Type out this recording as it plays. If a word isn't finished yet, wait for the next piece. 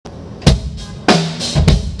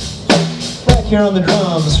here on the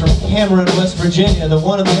drums from Cameron, West Virginia, the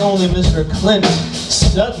one and the only Mr. Clint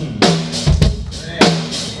Sutton.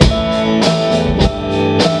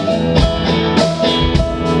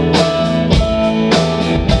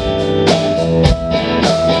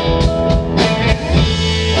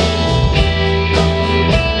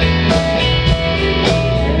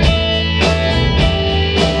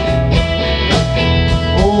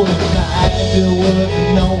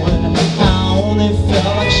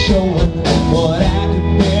 What I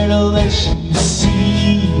could bear to let you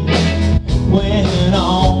see, when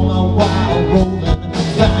all my wild roving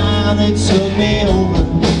finally took me over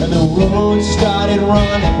and the road started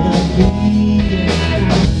running me.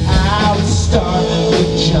 I was starting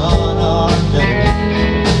with John Arden,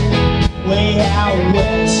 way out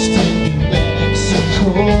west in New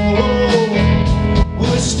Mexico. We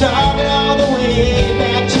were starving all the way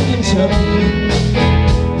back to Kentucky,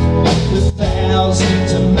 with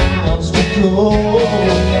thousands of miles to go. And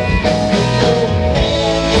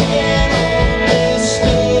can only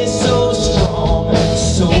stay so strong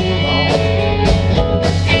so long.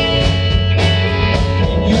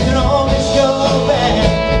 And you can always go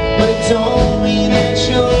back, but it don't mean that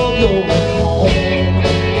you'll go home.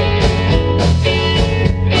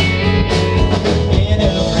 And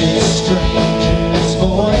every stranger's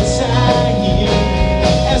voice I hear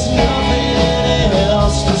has nothing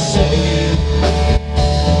else to say.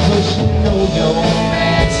 Your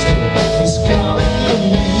master is calling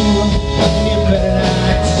you, and you better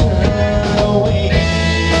not turn away.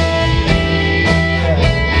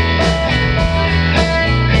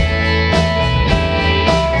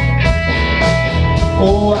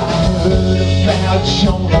 Oh, I heard about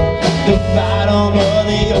Jonah, the bottom of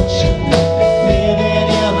the ocean, living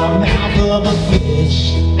in the mouth of a fish.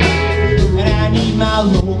 And I need my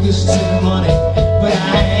locusts and honey, but I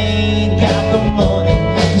ain't got the money,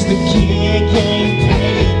 'cause the kid can't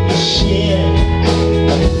pay the shit.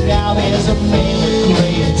 Now there's a man with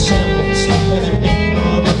great temples and the name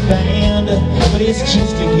of a band, but it's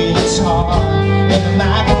just a guitar and a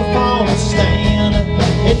microphone stand.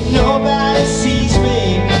 And nobody sees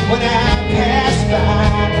me when I pass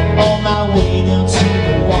by on my way down to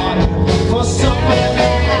the water for somewhere to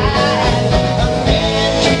hide. A man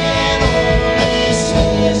can only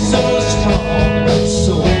stay so strong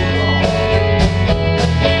so long.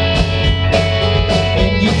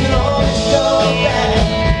 And you can always go back,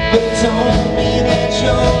 but it don't mean that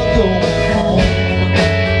you're going home.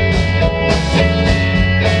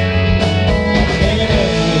 And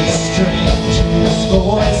every stranger's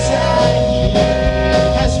voice I hear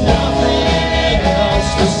has nothing else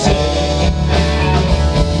to say,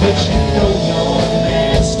 but you know your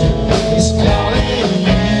master is calling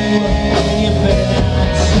you, and you better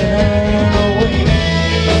not turn away.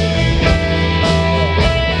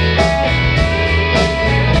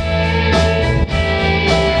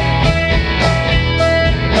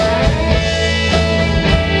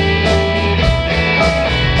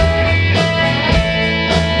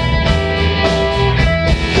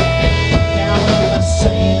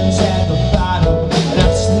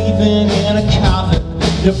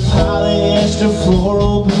 The polyester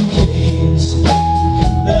floral blue